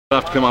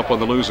Tough to come up on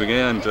the losing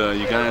end.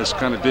 You guys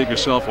kind of dig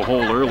yourself a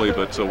hole early,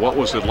 but what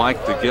was it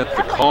like to get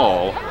the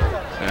call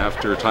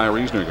after Ty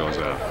Reisner goes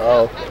out?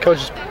 Oh, coach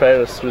just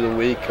prepared us through the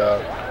week.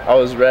 I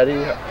was ready.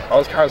 I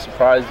was kind of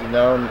surprised, you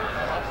know.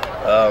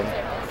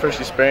 First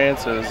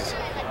experience, it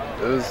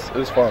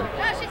was fun.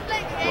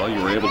 Well,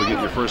 you were able to get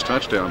your first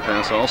touchdown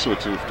pass also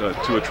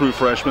to a true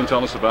freshman.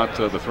 Tell us about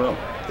the throw.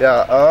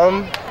 Yeah,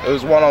 it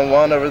was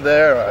one-on-one over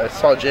there. I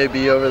saw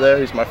JB over there.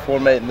 He's my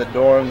floor mate in the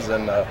dorms,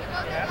 and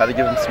had to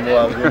give him some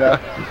love, you know.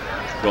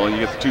 Well, you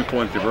get the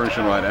two-point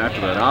conversion right after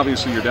that.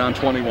 Obviously, you're down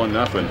 21-0.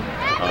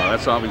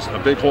 That's obviously a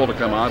big hole to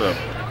come out of.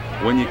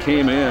 When you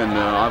came in,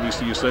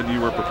 obviously you said you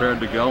were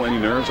prepared to go. Any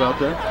nerves out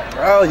there?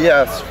 Oh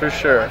yes, for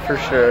sure.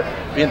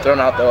 Being thrown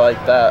out there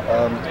like that,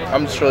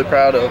 I'm just really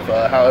proud of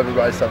how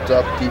everybody stepped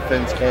up.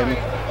 Defense came,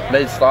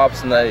 made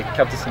stops, and they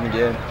kept us in the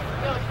game.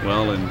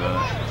 Well, and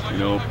you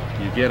know,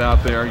 you get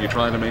out there, you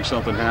try to make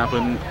something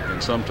happen,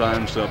 and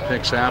sometimes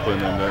picks happen,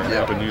 and it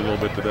happened to you a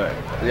little bit today.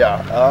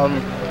 Yeah,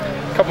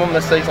 a couple of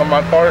mistakes on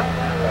my part,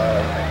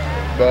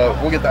 but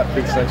we'll get that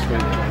fixed next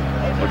week.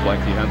 Looked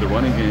like he had the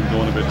running game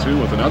going a bit too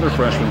with another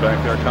freshman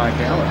back there, Kai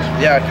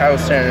Callens. Yeah, Kai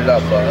was tearing it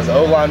up. The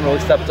O-line really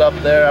stepped up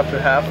there after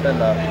half, and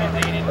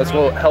that's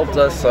what helped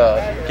us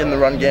getting the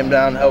run game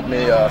down, helped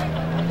me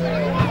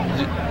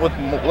with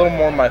a little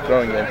more of my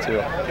throwing game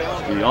too.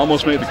 You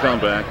almost made the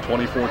comeback,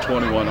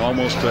 24-21,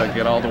 almost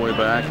get all the way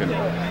back, and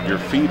your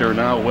feet are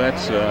now wet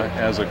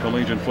as a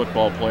collegiate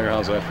football player.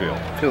 How's that feel?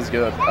 Feels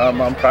good.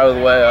 I'm proud of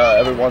the way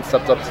everyone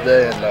stepped up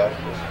today, and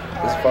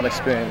it was a fun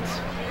experience.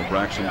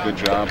 Braxton, good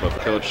job.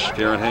 Coach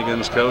Karen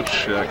Higgins,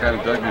 coach, kind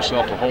of dug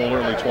yourself a hole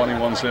early,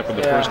 21-zip in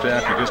the first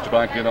half. You just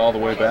about get all the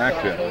way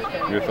back.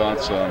 Your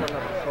thoughts on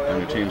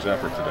your team's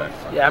effort today?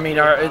 Yeah, I mean,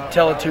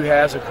 tell it two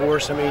halves, of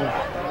course. I mean,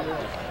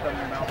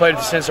 we played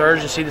with a sense of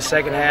urgency the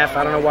second half.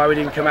 I don't know why we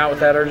didn't come out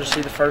with that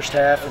urgency the first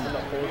half. And,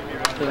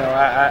 you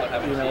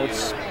know,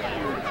 it's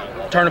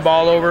turned the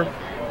ball over.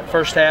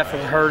 First half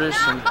it hurt us,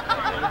 and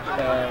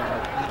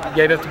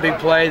gave up the big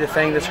play, the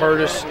thing that's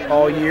hurt us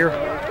all year,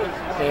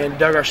 and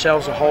dug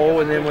ourselves a hole.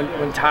 And then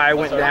when Ty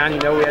went down, you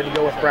know, we had to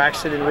go with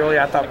Braxton, and really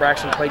I thought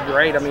Braxton played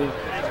great. I mean,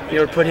 you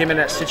know, to put him in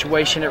that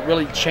situation, it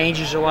really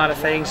changes a lot of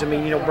things. I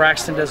mean, you know,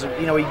 Braxton doesn't,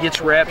 you know, he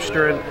gets reps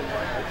during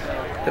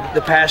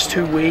the past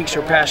 2 weeks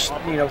or past,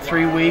 you know,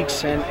 3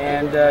 weeks, and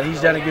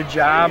he's done a good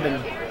job.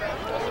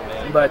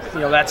 But you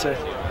know, that's a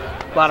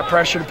lot of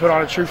pressure to put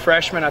on a true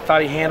freshman. I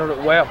thought he handled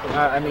it well.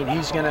 I mean,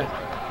 he's gonna,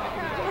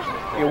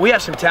 you know, we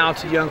have some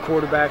talented young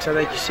quarterbacks. I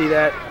think you see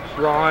that,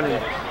 Ron,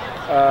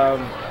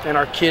 and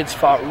our kids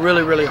fought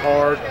really, really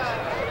hard.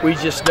 We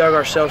just dug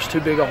ourselves too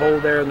big a hole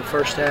there in the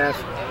first half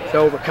to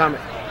overcome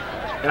it.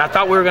 And I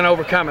thought we were going to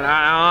overcome it.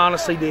 I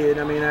honestly did.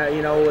 I mean,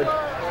 you know,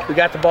 we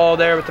got the ball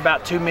there with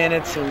about 2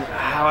 minutes and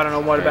I don't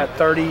know what, about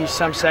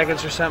 30-some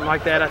seconds or something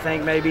like that, I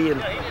think maybe.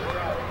 And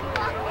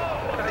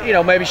you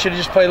know, maybe should have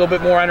just played a little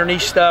bit more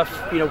underneath stuff.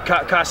 You know,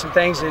 caught some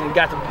things and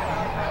got the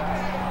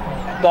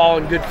ball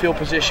in good field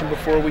position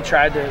before we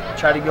tried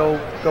to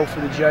go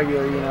for the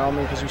jugular. You know, I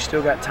mean, because we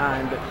still got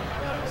time,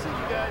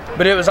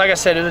 But it was, like I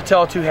said, it was a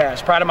tell of two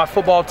halves. Proud of my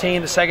football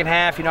team. The second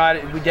half, you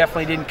know, we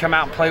definitely didn't come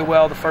out and play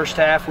well the first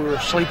half. We were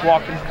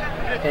sleepwalking,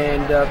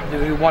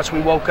 and once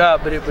we woke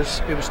up, but it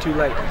was too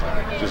late.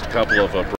 Just a couple of